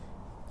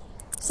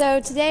So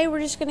today we're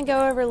just going to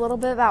go over a little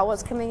bit about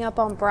what's coming up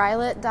on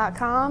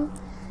Brylet.com.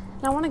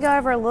 And I want to go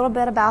over a little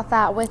bit about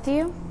that with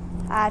you.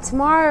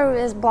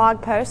 Tomorrow's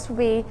blog post will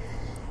be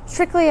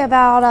strictly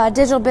about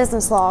digital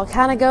business law,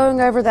 kind of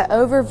going over the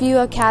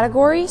overview of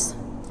categories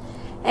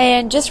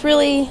and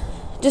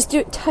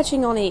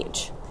touching on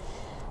each.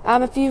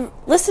 If you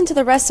listen to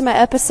the rest of my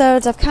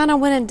episodes, I've kind of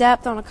went in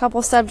depth on a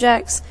couple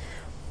subjects,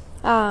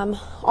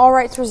 all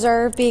rights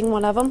reserved being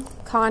one of them,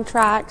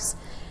 contracts,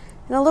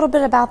 and a little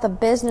bit about the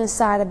business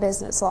side of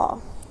business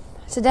law.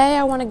 Today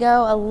I want to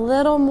go a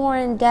little more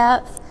in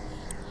depth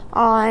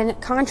on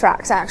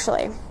contracts,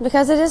 actually,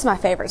 because it is my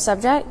favorite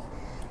subject.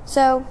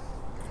 So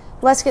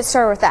let's get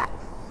started with that.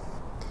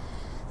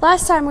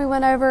 Last time we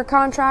went over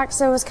contracts,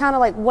 so it was kind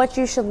of like what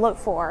you should look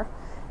for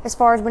as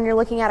far as when you're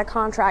looking at a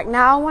contract.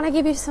 Now I want to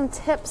give you some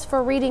tips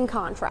for reading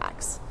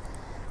contracts.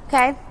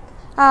 Okay?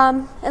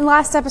 In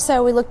last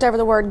episode we looked over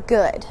the word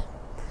good.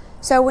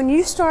 So when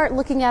you start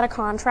looking at a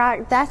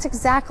contract, that's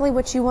exactly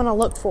what you want to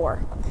look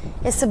for,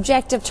 is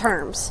subjective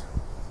terms.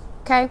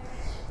 Okay?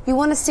 You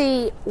want to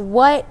see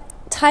what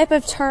type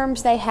of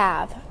terms they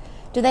have.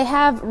 Do they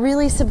have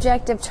really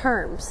subjective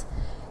terms?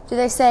 Do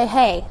they say,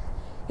 hey,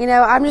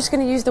 I'm just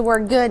going to use the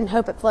word good and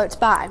hope it floats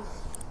by?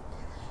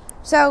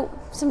 So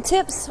some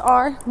tips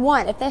are,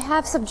 one, if they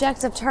have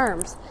subjective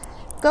terms,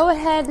 go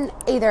ahead and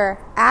either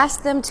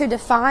ask them to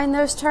define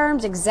those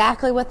terms,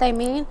 exactly what they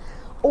mean,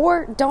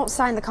 or don't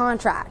sign the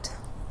contract.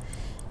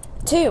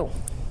 2,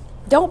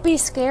 don't be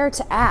scared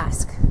to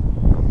ask.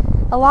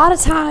 A lot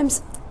of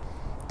times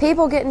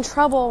people get in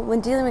trouble when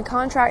dealing with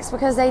contracts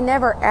because they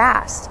never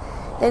asked.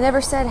 They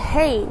never said,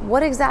 hey,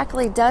 what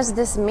exactly does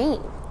this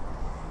mean?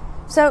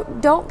 So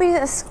don't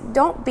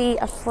be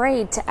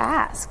afraid to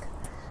ask.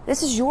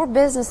 This is your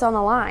business on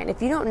the line.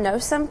 If you don't know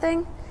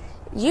something,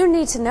 you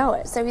need to know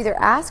it. So either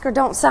ask or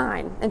don't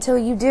sign until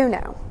you do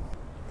know.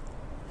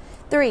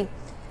 3,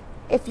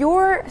 if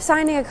you're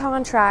signing a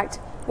contract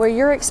where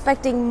you're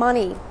expecting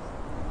money,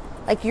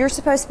 like you're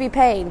supposed to be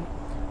paid,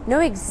 know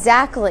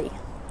exactly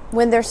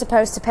when they're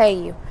supposed to pay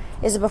you.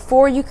 Is it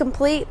before you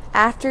complete?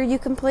 After you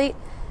complete?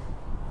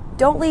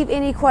 Don't leave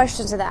any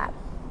question to that.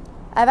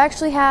 I've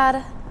actually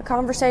had a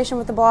conversation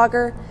with a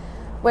blogger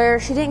where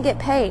she didn't get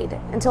paid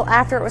until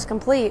after it was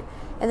complete,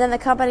 and then the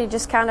company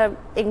just kind of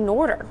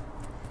ignored her.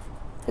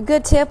 A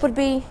good tip would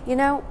be,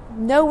 know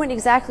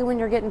exactly when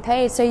you're getting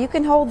paid so you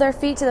can hold their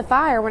feet to the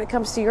fire when it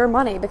comes to your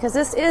money, because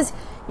this is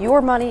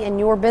your money and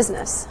your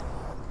business.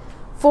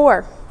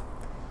 4,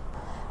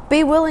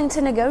 be willing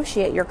to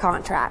negotiate your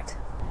contract.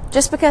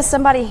 Just because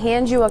somebody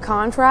hands you a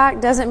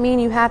contract doesn't mean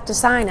you have to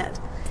sign it.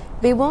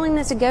 Be willing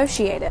to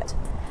negotiate it.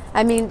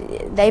 I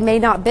mean, they may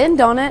not bend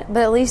on it,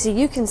 but at least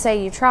you can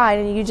say you tried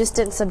and you just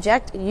didn't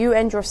subject you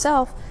and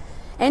yourself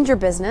and your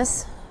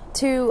business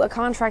to a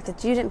contract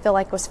that you didn't feel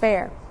like was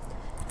fair.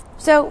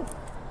 So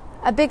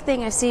a big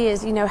thing I see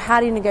is, how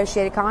do you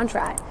negotiate a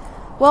contract?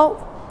 Well,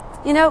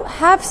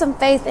 have some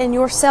faith in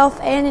yourself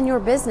and in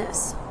your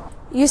business.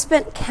 You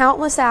spent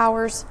countless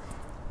hours,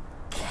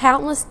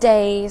 countless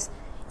days,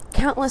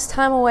 countless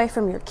time away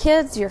from your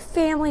kids, your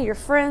family, your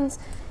friends,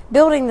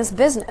 building this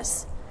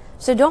business.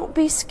 So don't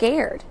be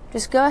scared.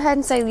 Just go ahead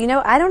and say,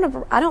 I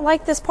don't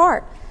like this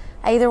part.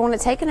 I either want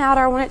it taken out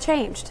or I want it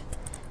changed.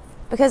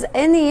 Because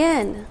in the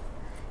end,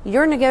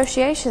 your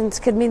negotiations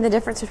could mean the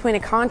difference between a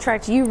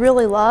contract you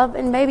really love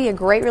and maybe a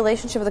great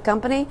relationship with a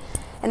company,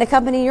 and a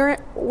company you're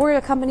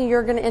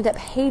going to end up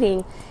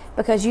hating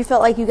because you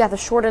felt like you got the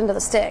short end of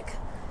the stick.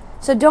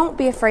 So don't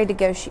be afraid to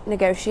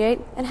negotiate,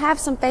 and have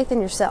some faith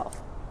in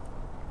yourself.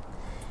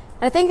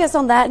 And I think it's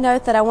on that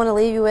note that I want to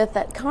leave you with,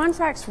 that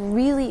contracts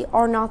really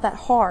are not that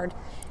hard.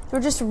 They're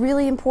just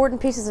really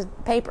important pieces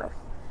of paper.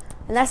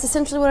 And that's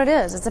essentially what it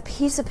is. It's a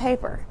piece of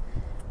paper.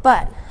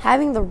 But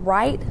having the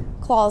right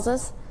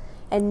clauses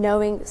and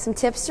knowing some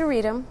tips to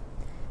read them,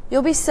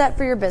 you'll be set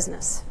for your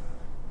business.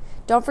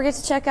 Don't forget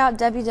to check out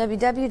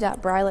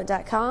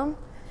www.brylet.com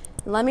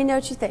and let me know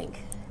what you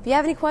think. If you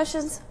have any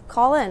questions,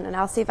 call in and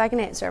I'll see if I can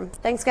answer them.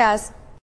 Thanks, guys.